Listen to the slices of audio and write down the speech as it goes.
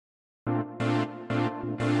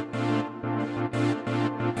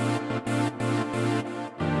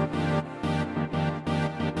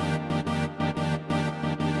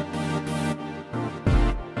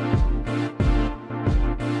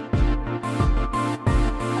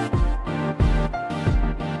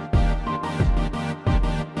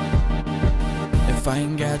I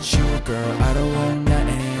ain't got you, girl, I don't want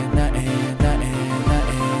nothing, nothing, nothing,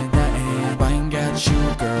 nothing, nothing. If I ain't got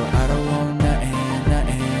you, girl, I don't want nothing,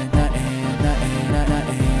 nothing, nothing, nothing,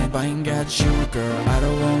 nothing. If I ain't got you, girl, I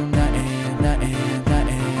don't want nothing, nothing,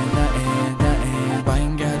 nothing, nothing, nothing. If I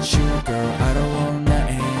ain't got you, girl, I don't want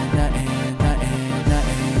nothing, nothing, nothing,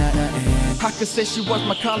 nothing, nothing. I could say she was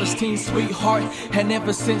my college teen sweetheart, and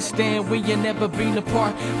ever since then we ain't never been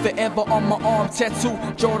apart. Forever on my arm, tattoo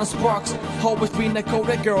Jordan Sparks. Always been a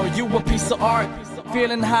coded girl, you a piece of art.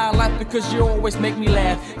 Feeling high life because you always make me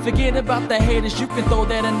laugh. Forget about the haters, you can throw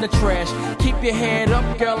that in the trash. Keep your head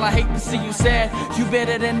up, girl, I hate to see you sad. You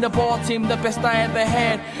better than the ball team, the best I ever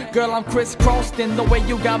had. Girl, I'm crisscrossed in the way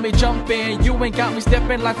you got me jumping. You ain't got me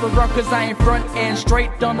stepping like a rock, cause I ain't front end. Straight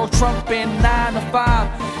Donald Trump in 9 to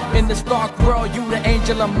 5. In this dark world, you the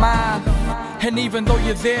angel of mine. And even though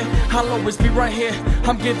you're there, I'll always be right here.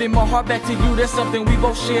 I'm giving my heart back to you, that's something we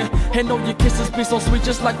both share. And know your kisses be so sweet,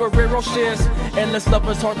 just like Guerrero shares. Endless love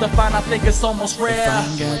is hard to find, I think it's almost rare. If I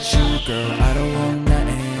ain't got you, girl, I don't want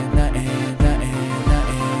nothing, nothing, nothing,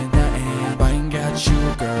 nothing, nothing. If I ain't got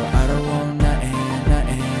you, girl, I don't want nothing,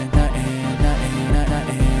 nothing, nothing, nothing,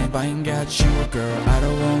 nothing. If I ain't got you, girl, I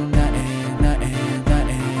don't want nothing, nothing,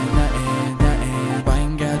 nothing, nothing, nothing. If I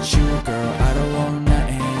ain't got you, girl, I don't want nothing.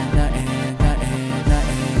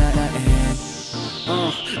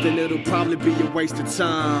 Then it'll probably be a waste of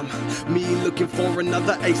time. Me looking for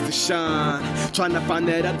another ace to shine, trying to find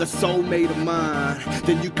that other soulmate of mine.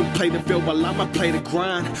 Then you can play the field while I'ma play the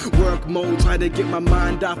grind. Work mode, try to get my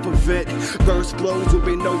mind off of it. Verse flows will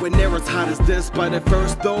be nowhere near as hot as this. But at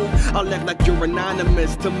first though, I'll act like you're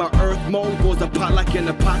anonymous. Till my earth mode goes apart like an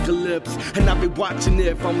apocalypse. And I'll be watching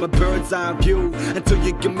it from a bird's eye view, until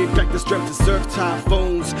you give me back the strength to surf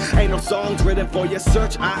typhoons. Ain't no songs written for you,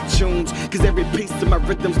 search iTunes, cause every piece of my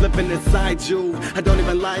rhythm's living inside you. I don't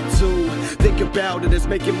even like to think about it, it's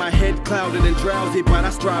making my head clouded and drowsy. But I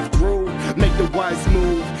strive through, make the wise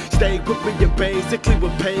move. Stay with me and basically will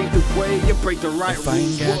pave the way and break the right rules. If I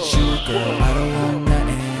ain't got you, girl, I don't want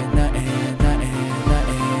nothing, nothing, nothing,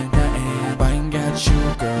 nothing, nothing. If I ain't got you,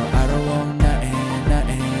 girl, I don't want nothing,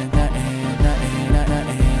 nothing, nothing, nothing,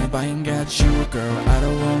 nothing. If I ain't got you, girl, I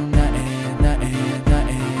don't want nothing, nothing,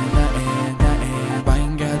 nothing, nothing, nothing. If I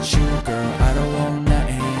ain't got you, girl, I don't want nothing.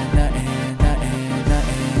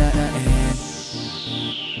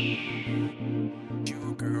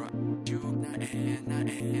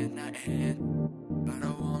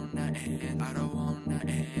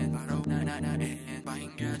 I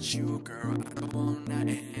ain't got you, girl, I don't want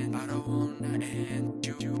nothing. I don't want nothing.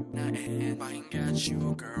 You nothing. I ain't got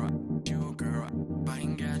you, girl. You girl. I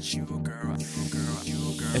ain't got you, girl. You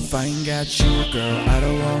girl. If I ain't got you, girl, I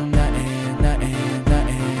don't want nothing, nothing,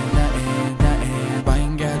 nothing, nothing, nothing. If I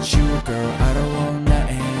ain't got you, girl, I don't want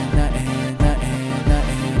nothing, nothing, nothing,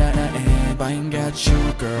 nothing, nothing. If I ain't got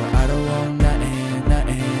you, girl, I don't want nothing,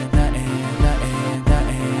 nothing, nothing, nothing,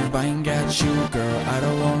 nothing. If I ain't got you, girl, I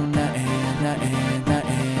don't want nothing, nothing,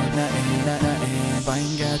 nothing, nothing, nothing. If I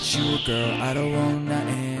ain't got you, girl, I don't want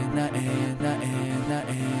nothing, nothing, nothing,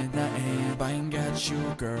 nothing, nothing. If I ain't got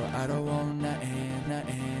you, girl, I don't want nothing,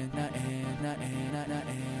 nothing, nothing, nothing,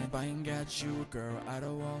 nothing. If I ain't got you, girl, I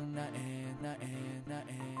don't want nothing, nothing,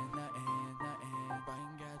 nothing, nothing, nothing. If I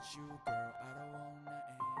ain't got you, girl, I don't want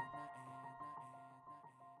nothing.